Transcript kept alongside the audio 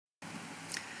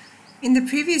In the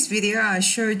previous video, I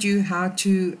showed you how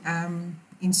to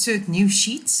insert new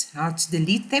sheets, how to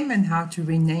delete them and how to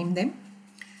rename them.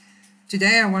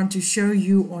 Today I want to show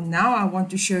you, or now I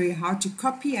want to show you how to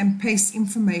copy and paste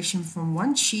information from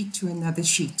one sheet to another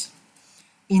sheet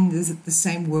in the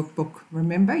same workbook.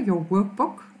 Remember, your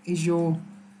workbook is your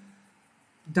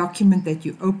document that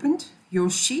you opened.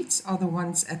 Your sheets are the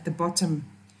ones at the bottom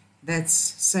that's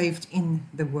saved in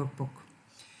the workbook.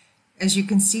 As you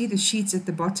can see, the sheets at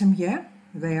the bottom here,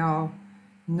 they are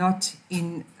not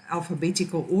in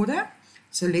alphabetical order.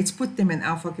 So let's put them in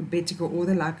alphabetical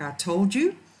order like I told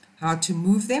you. How to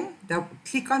move them. Double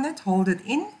click on it, hold it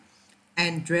in,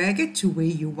 and drag it to where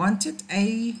you want it.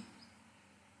 A,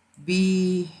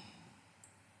 B,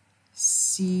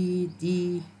 C,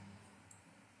 D,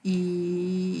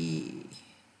 E,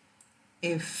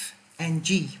 F, and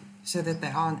G, so that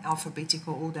they are in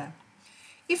alphabetical order.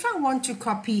 If I want to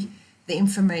copy the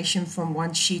information from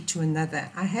one sheet to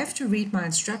another, I have to read my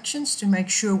instructions to make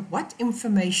sure what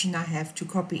information I have to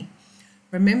copy.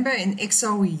 Remember, in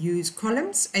Excel we use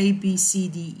columns A, B, C,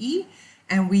 D, E,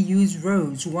 and we use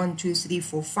rows 1, 2, 3,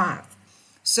 4, 5.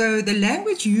 So the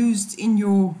language used in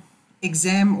your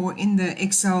exam or in the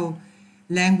Excel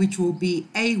language will be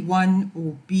A1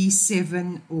 or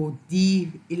B7 or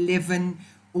D11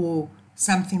 or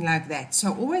something like that.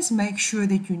 So always make sure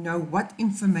that you know what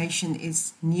information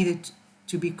is needed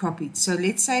to be copied. So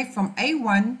let's say from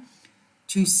A1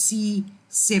 to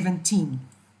C17.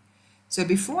 So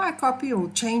before I copy or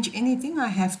change anything, I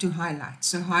have to highlight.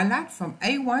 So highlight from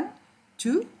A1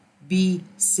 to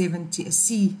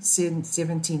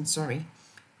C17, sorry.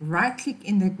 Right click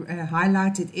in the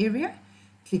highlighted area,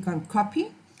 click on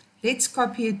copy. Let's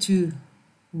copy it to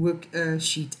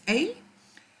worksheet A.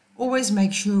 Always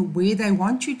make sure where they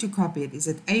want you to copy it. Is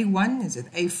it A1? Is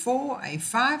it A4?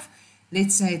 A5?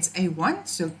 Let's say it's A1,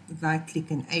 so right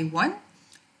click in A1.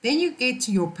 Then you get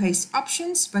to your paste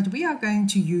options, but we are going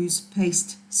to use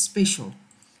paste special.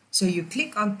 So you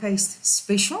click on paste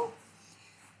special.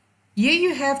 Here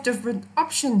you have different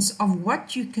options of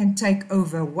what you can take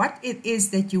over, what it is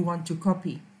that you want to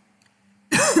copy.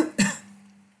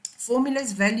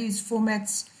 Formulas, values,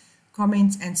 formats,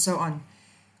 comments, and so on.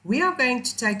 We are going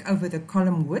to take over the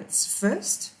column widths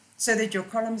first, so that your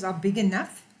columns are big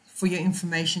enough for your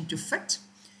information to fit.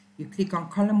 You click on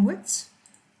column widths.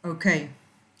 Okay.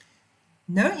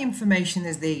 No information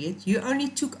is there yet. You only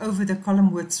took over the column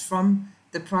widths from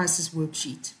the prices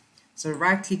worksheet. So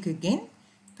right click again,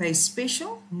 paste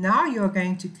special. Now you are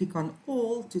going to click on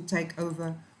all to take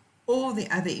over all the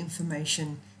other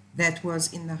information that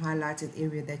was in the highlighted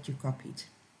area that you copied.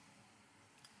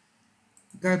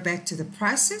 Go back to the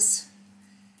prices.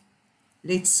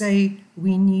 Let's say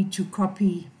we need to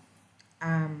copy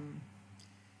from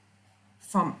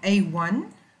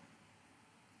A1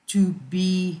 to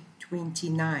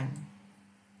B29.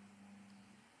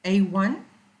 A1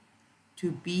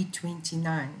 to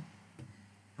B29.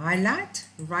 Highlight,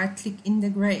 right click in the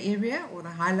gray area or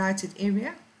the highlighted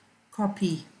area,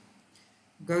 copy.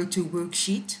 Go to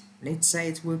worksheet, let's say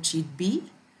it's worksheet B.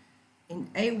 In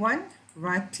A1,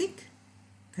 right click,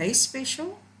 paste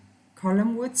special,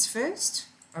 column widths first,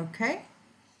 okay.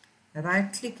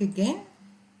 Right click again,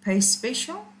 paste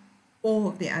special.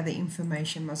 All the other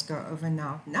information must go over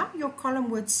now. Now your column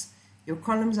widths, your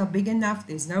columns are big enough,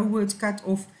 there's no words cut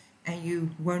off, and you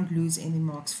won't lose any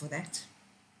marks for that.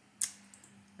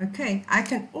 Okay, I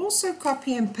can also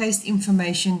copy and paste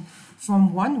information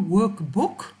from one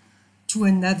workbook to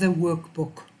another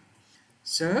workbook.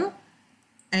 So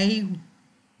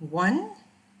A1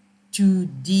 to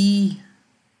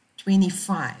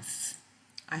D25.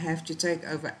 I have to take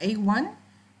over A1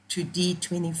 to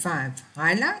D25.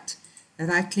 Highlight,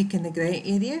 right click in the gray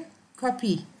area,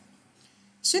 copy.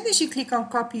 As soon as you click on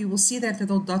copy, you will see that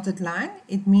little dotted line.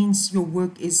 It means your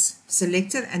work is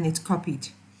selected and it's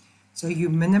copied. So you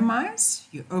minimize,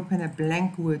 you open a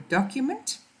blank Word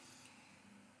document,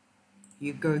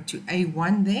 you go to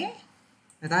A1 there,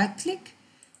 right click,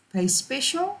 paste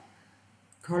special,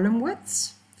 column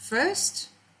widths first,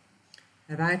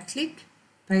 right click,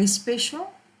 paste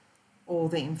special, all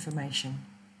the information.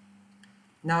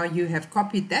 Now you have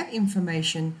copied that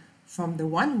information from the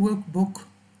one workbook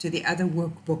to the other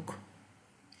workbook.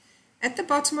 At the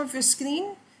bottom of your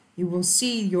screen, you will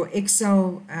see your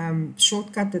Excel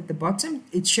shortcut at the bottom.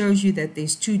 It shows you that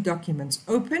there's two documents.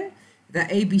 Open the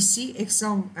ABC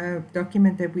Excel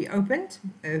document that we opened,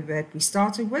 that we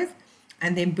started with,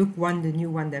 and then book one, the new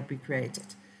one that we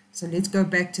created. So let's go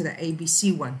back to the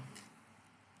ABC one.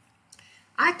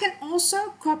 I can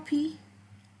also copy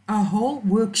a whole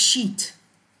worksheet.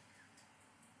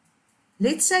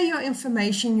 Let's say your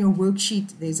information, your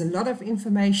worksheet, there's a lot of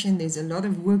information, there's a lot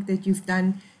of work that you've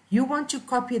done. You want to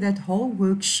copy that whole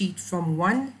worksheet from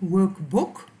one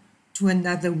workbook to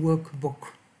another workbook.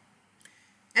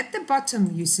 At the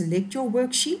bottom, you select your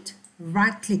worksheet,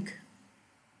 right-click,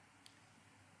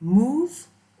 move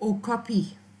or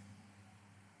copy.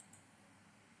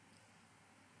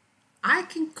 I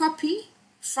can copy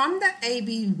from the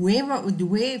AB,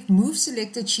 where move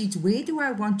selected sheets, where do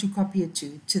I want to copy it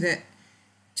to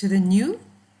the new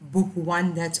book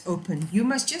 1 that's open. You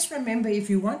must just remember, if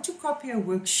you want to copy a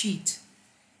worksheet,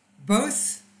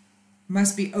 both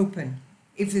must be open.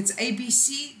 If it's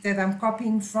ABC that I'm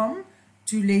copying from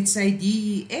to, let's say,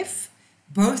 DEF,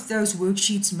 both those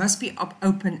worksheets must be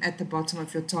open at the bottom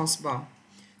of your taskbar.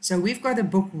 So we've got a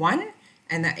book 1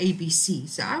 and an ABC.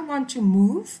 So I want to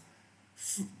move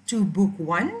to book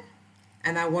 1,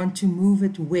 and I want to move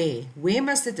it where? Where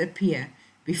must it appear?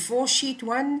 Before sheet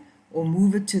 1 or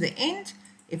move it to the end?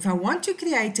 If I want to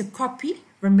create a copy,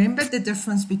 remember the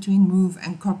difference between move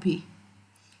and copy.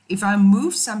 If I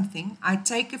move something, I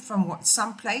take it from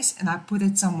some place and I put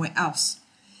it somewhere else.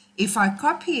 If I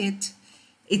copy it,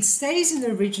 it stays in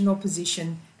the original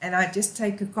position and I just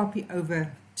take a copy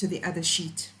over to the other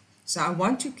sheet. So I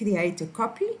want to create a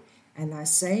copy and I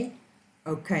say,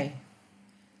 okay.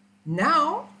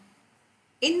 Now,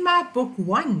 in my book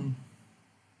 1,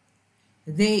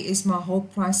 there is my whole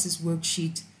prices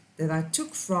worksheet that I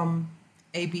took from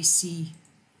ABC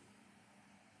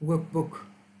workbook,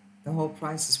 the whole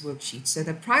prices worksheet. So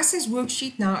the prices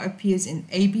worksheet now appears in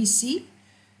ABC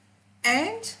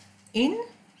and in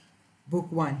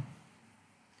book 1.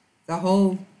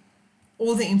 All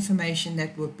the information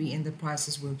that would be in the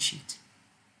prices worksheet.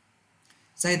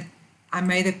 So I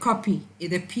made a copy.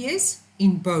 It appears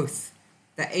in both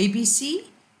the ABC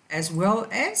as well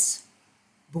as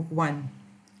book 1.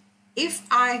 If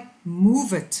I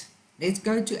move it, let's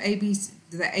go to the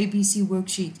ABC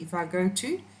worksheet. If I go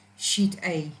to sheet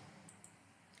A,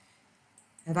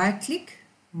 right click,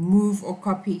 move or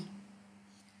copy.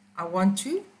 I want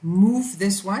to move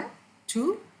this one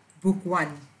to book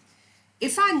 1.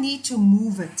 If I need to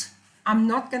move it, I'm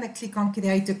not going to click on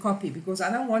create a copy because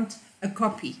I don't want a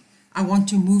copy. I want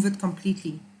to move it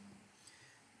completely.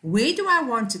 Where do I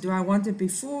want it? Do I want it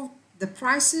before the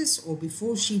prices or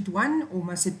before sheet 1, or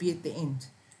must it be at the end?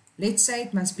 Let's say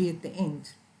it must be at the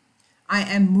end. I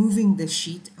am moving the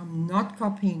sheet. I'm not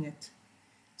copying it.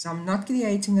 So I'm not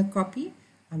creating a copy.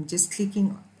 I'm just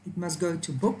clicking. It must go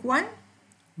to book 1,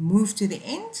 move to the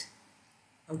end.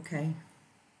 Okay.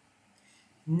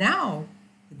 Now,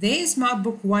 there's my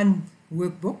book 1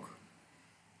 workbook,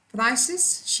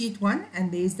 prices, sheet 1,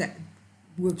 and there's the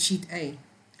worksheet A.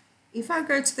 If I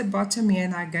go to the bottom here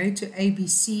and I go to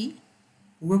ABC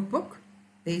workbook,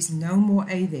 there's no more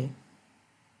A there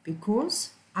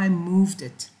because I moved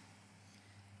it.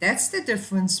 That's the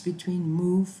difference between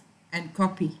move and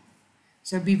copy.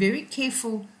 So be very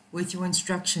careful with your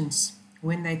instructions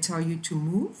when they tell you to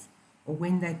move or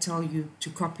when they tell you to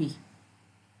copy.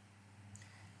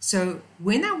 So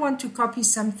when I want to copy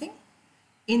something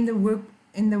in the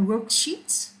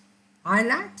worksheets,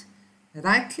 highlight,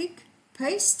 right click,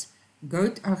 paste, go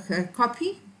to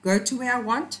copy, go to where I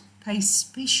want, paste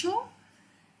special,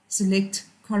 select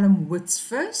column width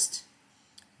first,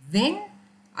 then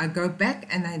I go back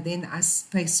and I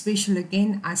paste special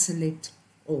again, I select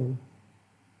all.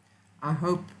 I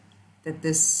hope that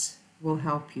this will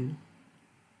help you.